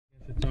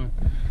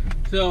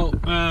So,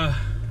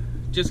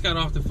 just got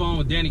off the phone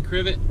with Danny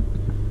Crivet.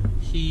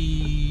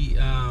 He's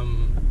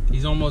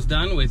almost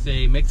done with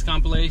a mixed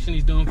compilation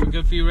he's doing for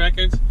Good For You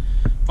Records,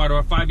 part of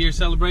our 5-year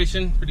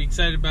celebration. Pretty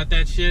excited about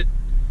that shit.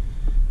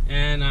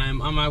 And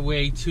I'm on my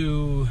way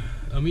to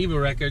Amoeba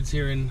Records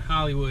here in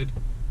Hollywood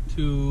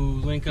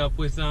to link up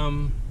with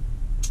my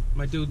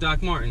dude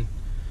Doc Martin.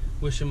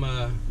 Wish him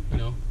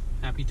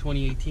happy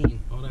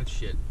 2018, all that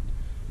shit.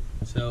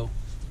 So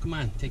come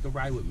on, take a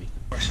ride with me.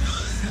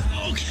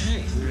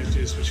 Okay. We're gonna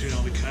do this between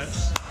all the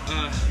cuts.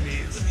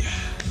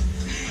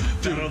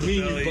 Dude,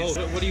 me and you both.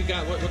 What do you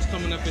got? What's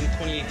coming up in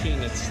 2018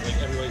 that's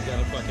like everybody's got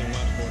to fucking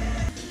watch for?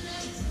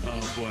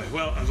 Oh boy.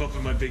 Well, I've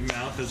opened my big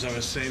mouth, as I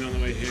was saying on the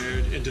way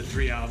here, into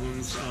 3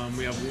 albums.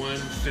 We have one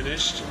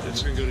finished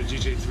that's going to go to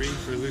DJ3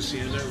 for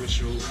Lucienda,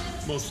 which will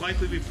most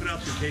likely be put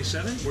out through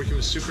K7. Working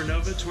with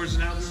Supernova towards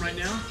an album right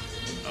now.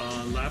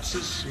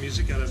 Lapsus,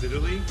 music out of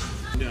Italy.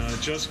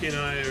 Josuke and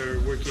I are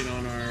working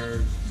on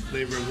our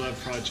Labor of Love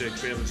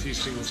project. We have a few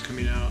singles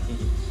coming out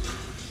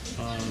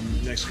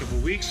next couple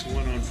of weeks.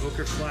 One on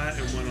Poker Flat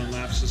and one on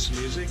Lapsus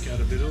Music out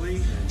of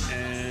Italy.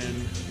 And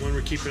one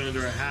we're keeping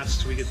under our hats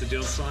till we get the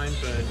deal signed,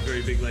 but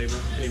very big label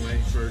anyway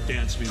for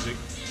dance music.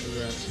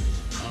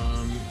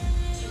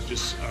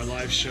 Just our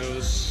live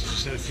shows.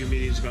 Just had a few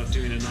meetings about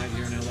doing a night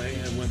here in LA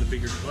at one of the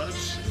bigger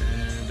clubs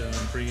and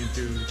bringing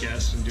through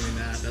guests and doing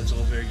that. That's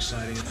all very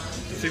exciting.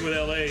 The thing with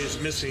LA is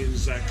missing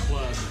is that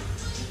club.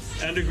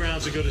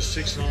 Undergrounds that go to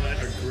 6 and all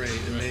that are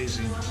great,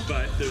 amazing,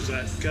 but there's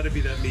got to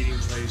be that meeting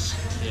place,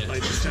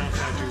 like the Sound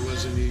Factory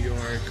was in New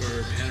York,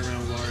 or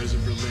Panorama Bars in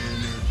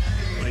Berlin,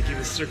 or like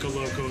even Circo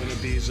Loco in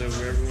Ibiza,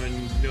 where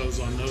everyone knows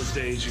on those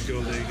days you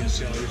go there, you can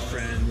see all your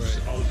friends,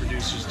 all the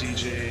producers,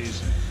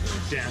 DJs,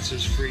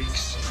 dancers,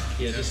 freaks.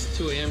 Yeah, this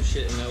 2 a.m.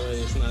 shit in LA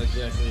is not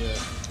exactly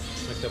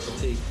my cup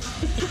of tea.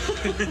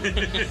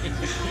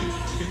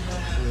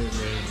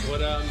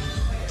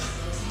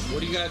 What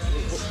do you got?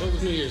 What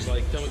was New Year's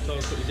like? Tell us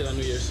what you did on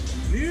New Year's.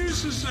 New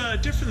Year's was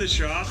different this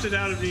year. I opted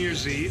out of New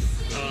Year's Eve.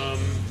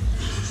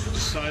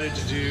 Decided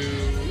to do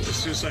a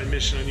suicide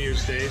mission on New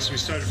Year's Day. So we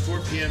started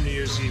 4 p.m. New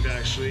Year's Eve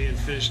actually, and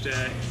finished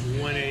at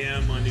 1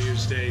 a.m. on New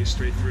Year's Day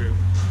straight through.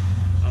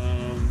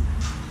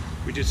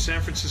 We did San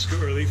Francisco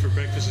early for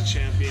Breakfast of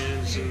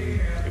Champions, and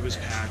it was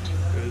packed.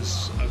 It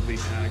was ugly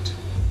packed.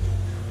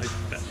 Like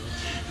that.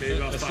 Maybe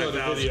about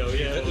 5,000 people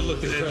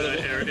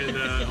in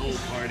the whole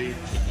party.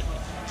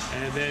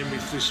 And then we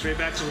flew straight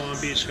back to Long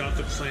Beach, got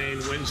the plane,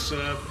 went and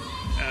set up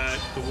at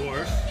the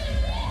wharf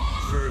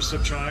for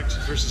Subtract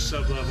versus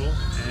Sublevel,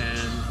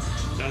 and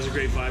that was a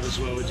great vibe as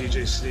well with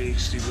DJ Sneak,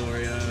 Steve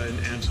Loria, and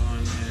Anton,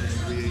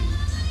 and we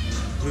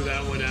blew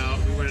that one out.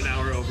 We went an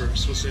hour over,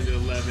 supposed to end at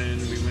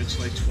 11, we went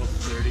to like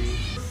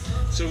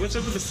 12:30. So what's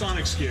up with the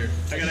Sonics gear?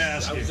 I gotta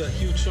ask you. I was a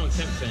huge Sean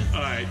Kemp fan.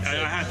 All right,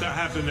 I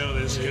have to know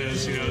this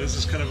because this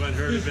is kind of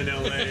unheard of in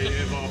LA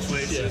of all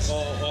places. Yeah,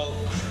 all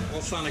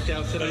Sonic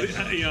out today.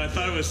 I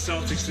thought it was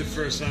Celtics at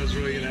first, and I was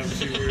really gonna have a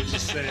few words to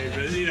say,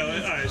 but all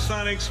right,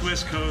 Sonics,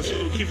 West Coast.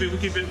 We'll keep it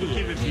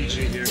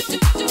PG here. Let's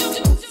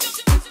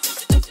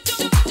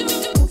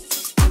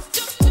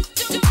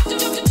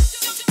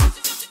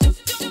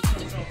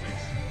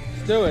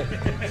do it.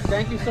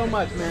 Thank you so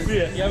much, man.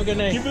 Yeah. You have a good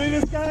night. You believe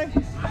this guy?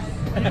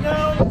 I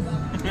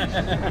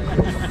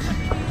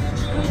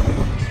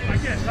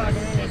can't talk.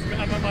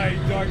 I'm on my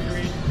dark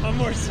green. I'm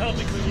more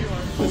Celtic than you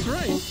are. That's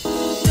right. This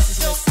is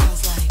what it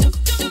sounds like.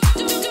 This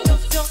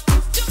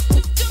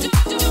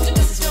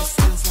is what it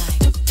sounds like.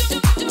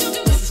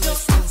 This is what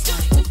it sounds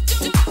like.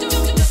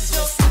 This is what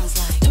it sounds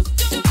like.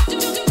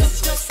 This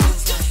is what it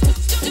sounds like.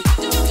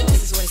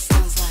 This is what it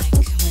sounds like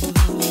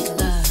when we make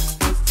love.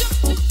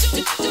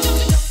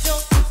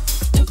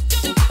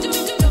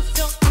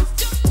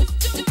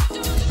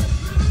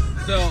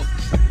 So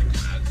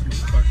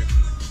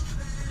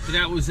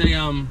that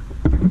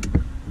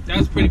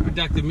was a pretty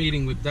productive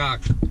meeting with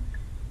Doc.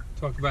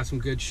 Talk about some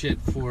good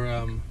shit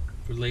for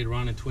later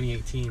on in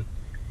 2018.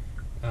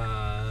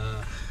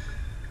 Now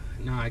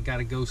I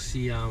gotta go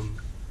see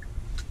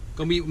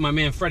go meet with my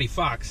man Freddy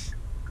Foxx,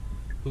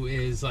 who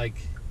is like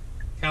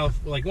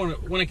one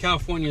of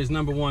California's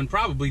 #1,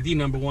 probably the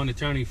 #1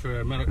 attorney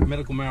for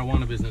medical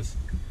marijuana business.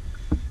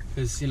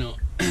 Because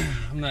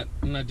I'm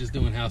not just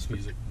doing house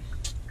music.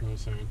 You know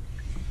what I'm saying?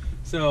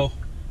 So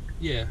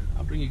yeah,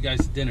 I'll bring you guys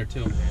to dinner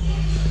too. I'm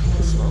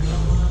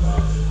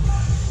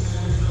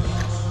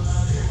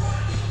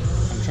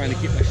trying to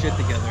keep my shit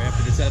together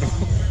after this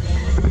edible.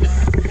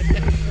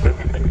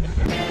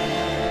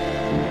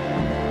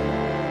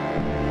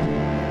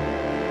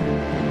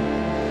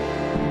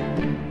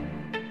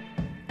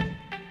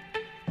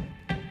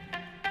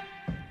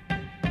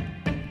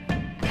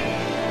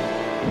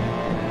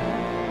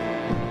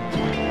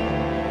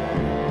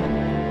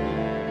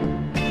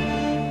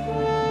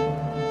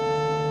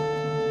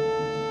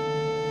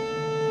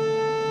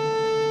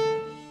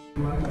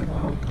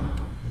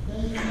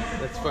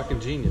 That's fucking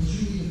genius.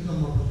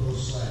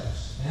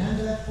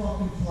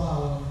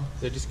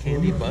 They're just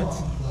candy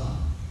butts?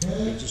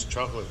 They're just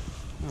chocolate.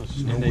 Oh,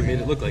 and they made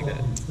it look like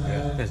that.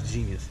 Yeah. That's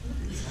genius.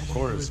 Of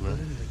course, man.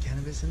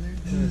 cannabis in there?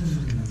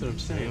 That's what I'm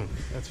saying.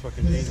 That's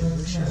fucking dangerous.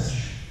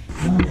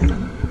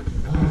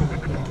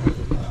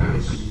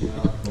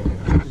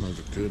 Those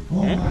are good.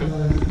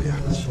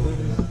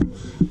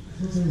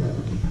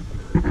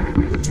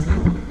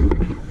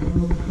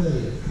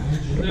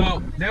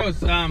 So that was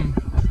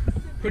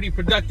pretty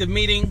productive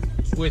meeting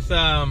with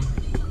my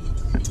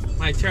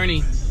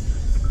attorney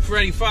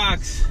Freddy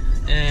Foxx,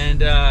 and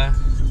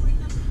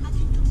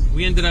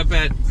we ended up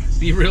at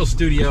Be Real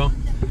Studio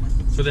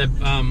for that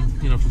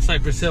from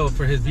Cypress Hill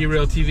for his Be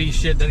Real TV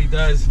shit that he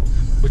does,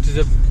 which is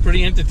a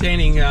pretty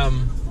entertaining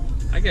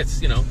I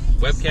guess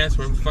webcast,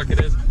 whatever the fuck it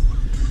is.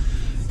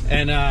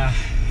 And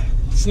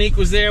Sneak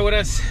was there with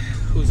us,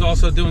 who's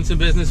also doing some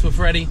business with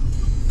Freddy,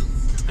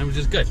 and it was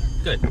just good.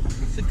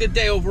 It's a good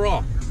day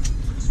overall.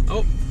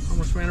 Oh,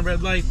 almost ran a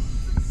red light.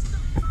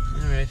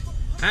 All right.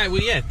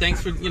 Well, yeah.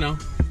 Thanks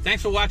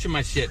for watching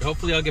my shit.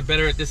 Hopefully, I'll get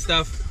better at this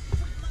stuff,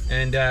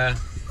 and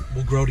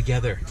we'll grow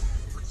together.